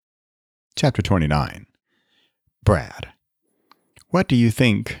Chapter 29. Brad. What do you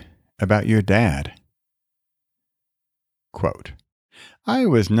think about your dad? Quote, I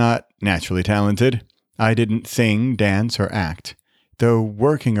was not naturally talented. I didn't sing, dance, or act, though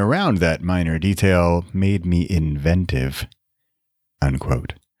working around that minor detail made me inventive.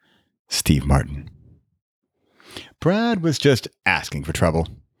 Unquote. Steve Martin. Brad was just asking for trouble.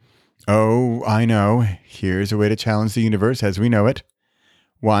 Oh, I know. Here's a way to challenge the universe as we know it.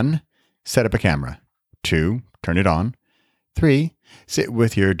 1. Set up a camera. 2. Turn it on. 3. Sit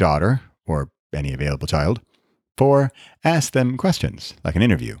with your daughter, or any available child. 4. Ask them questions, like an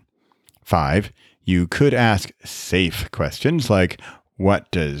interview. 5. You could ask safe questions like, what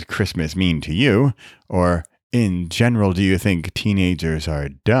does Christmas mean to you? Or, in general, do you think teenagers are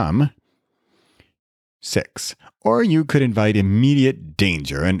dumb? 6. Or you could invite immediate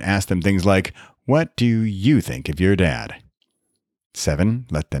danger and ask them things like, what do you think of your dad? 7.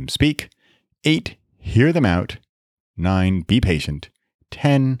 Let them speak. 8. Hear them out. 9. Be patient.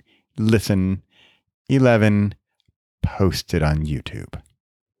 10. Listen. 11. Post it on YouTube.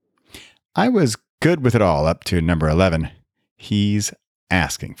 I was good with it all up to number 11. He's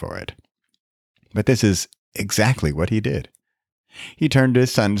asking for it. But this is exactly what he did. He turned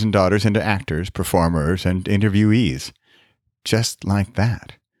his sons and daughters into actors, performers, and interviewees. Just like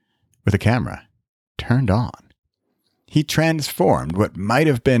that. With a camera turned on. He transformed what might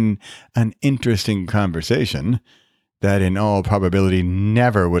have been an interesting conversation that in all probability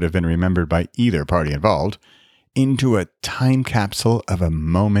never would have been remembered by either party involved into a time capsule of a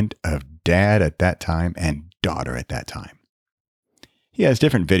moment of dad at that time and daughter at that time. He has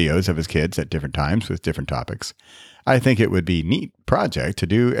different videos of his kids at different times with different topics. I think it would be a neat project to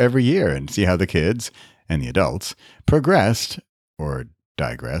do every year and see how the kids and the adults progressed or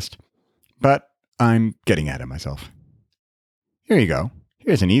digressed. But I'm getting at it myself. Here you go.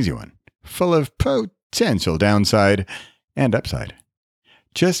 Here's an easy one, full of potential downside and upside.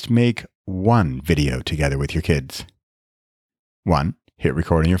 Just make one video together with your kids. 1. Hit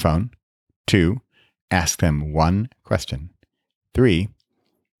record on your phone. 2. Ask them one question. 3.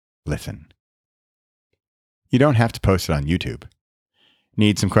 Listen. You don't have to post it on YouTube.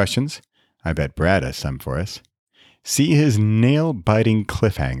 Need some questions? I bet Brad has some for us. See his nail-biting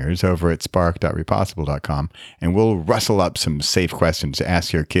cliffhangers over at spark.repossible.com, and we'll rustle up some safe questions to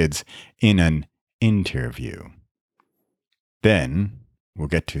ask your kids in an interview. Then we'll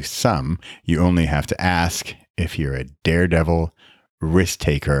get to some you only have to ask if you're a daredevil,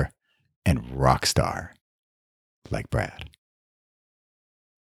 risk-taker, and rock star like Brad.